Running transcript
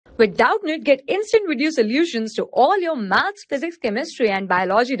With Doubtnut, get instant video solutions to all your maths, physics, chemistry, and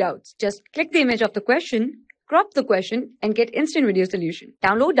biology doubts. Just click the image of the question, crop the question, and get instant video solution.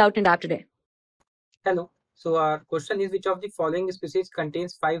 Download Doubtnut app today. Hello. So our question is, which of the following species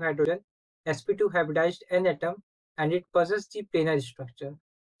contains 5 hydrogen, sp2 hybridized N atom, and it possesses the planar structure?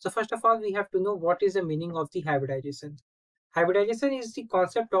 So first of all, we have to know what is the meaning of the hybridization. Hybridization is the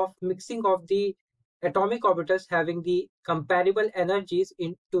concept of mixing of the atomic orbitals having the comparable energies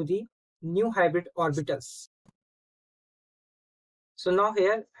into the new hybrid orbitals. So now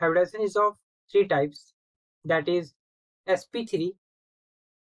here hybridization is of 3 types, that is sp3,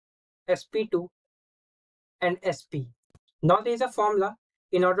 sp2, and sp. Now there is a formula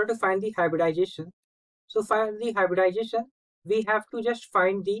in order to find the hybridization. So for the hybridization, we have to just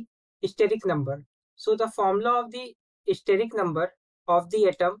find the steric number. So the formula of the steric number of the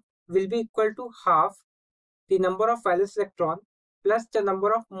atom will be equal to half the number of valence electron plus the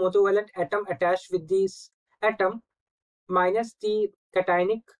number of monovalent atom attached with this atom minus the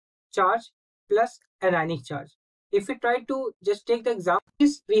cationic charge plus anionic charge. If we try to just take the example,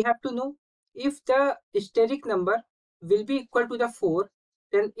 we have to know if the steric number will be equal to the 4,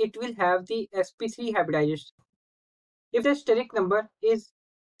 then it will have the sp3 hybridization. If the steric number is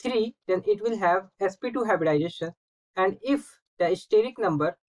 3, then it will have sp2 hybridization. And if the steric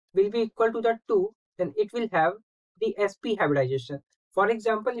number will be equal to the 2, then it will have the sp hybridization. For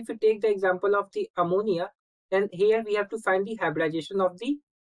example, if you take the example of the ammonia, then here we have to find the hybridization of the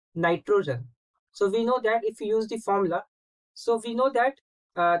nitrogen. So we know that if you use the formula, so we know that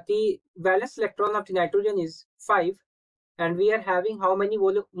the valence electron of the nitrogen is 5, and we are having how many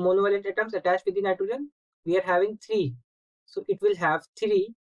monovalent atoms attached with the nitrogen? We are having 3. So it will have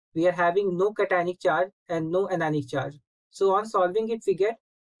 3. We are having no cationic charge and no anionic charge. So on solving it, we get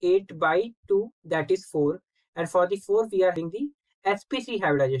 8 by 2, that is 4. And for the 4, we are having the sp3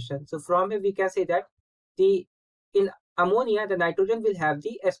 hybridization. So from here, we can say that in ammonia, the nitrogen will have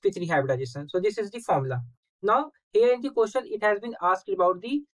the sp3 hybridization. So this is the formula. Now, here in the question, it has been asked about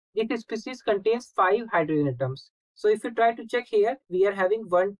this species contains 5 hydrogen atoms. So if you try to check here, we are having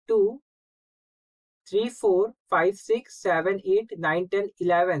 1, 2, 3, 4, 5, 6, 7, 8, 9, 10,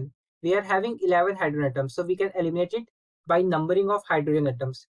 11. We are having 11 hydrogen atoms. So we can eliminate it by numbering of hydrogen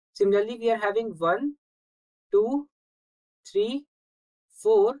atoms. Similarly, we are having 1, 2, 3,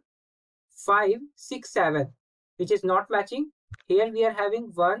 4, 5, 6, 7, which is not matching. Here we are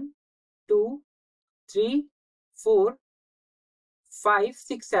having 1, 2, 3, 4, 5,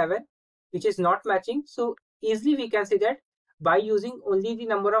 6, 7, which is not matching. So easily we can say that by using only the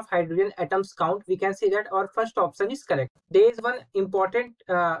number of hydrogen atoms count, we can say that our first option is correct. There is one important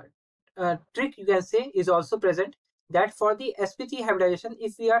trick you can say is also present, that for the sp3 hybridization,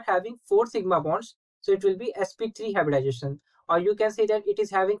 if we are having 4 sigma bonds, so it will be sp3 hybridization. Or you can say that it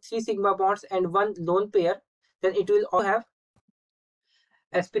is having 3 sigma bonds and 1 lone pair, then it will also have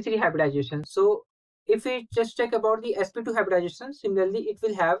sp3 hybridization. So if we just check about the sp2 hybridization, similarly it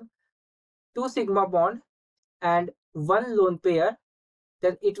will have 2 sigma bond and 1 lone pair,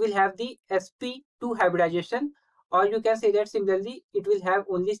 then it will have the sp2 hybridization. Or you can say that similarly it will have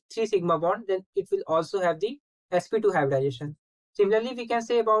only 3 sigma bond, then it will also have the sp2 hybridization. Similarly, we can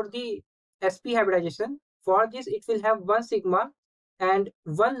say about the sp hybridization. For this, it will have 1 sigma and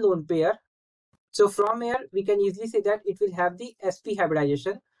 1 lone pair. So from here, we can easily say that it will have the sp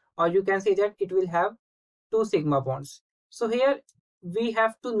hybridization, or you can say that it will have 2 sigma bonds. So here we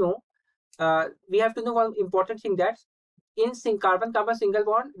have to know one important thing, that in carbon-carbon single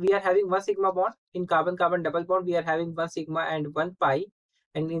bond, we are having 1 sigma bond. In carbon-carbon double bond, we are having 1 sigma and 1 pi.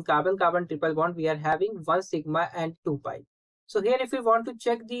 And in carbon-carbon triple bond, we are having 1 sigma and 2 pi. So here, if we want to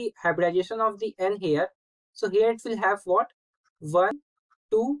check the hybridization of the N here, so here it will have what? 1,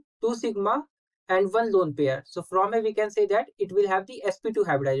 2, 2 sigma and 1 lone pair. So from here, we can say that it will have the sp2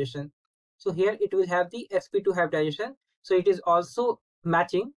 hybridization. So here it will have the sp2 hybridization. So it is also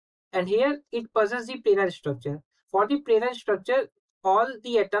matching. And here it possesses the planar structure. For the planar structure, all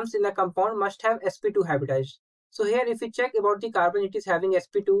the atoms in the compound must have sp2 hybridized. So here if we check about the carbon, it is having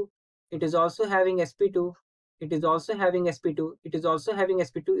sp2, it is also having sp2, it is also having sp2, it is also having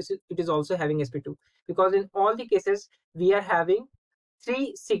sp2, it is also having sp2. Because in all the cases, we are having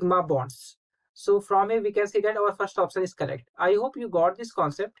 3 sigma bonds. So from here, we can say that our first option is correct. I hope you got this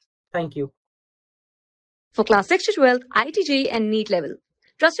concept. Thank you. For class 6 to 12, IIT JEE and NEET level.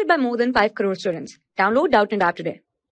 Trusted by more than 5 crore students. Download Doubtnut app today.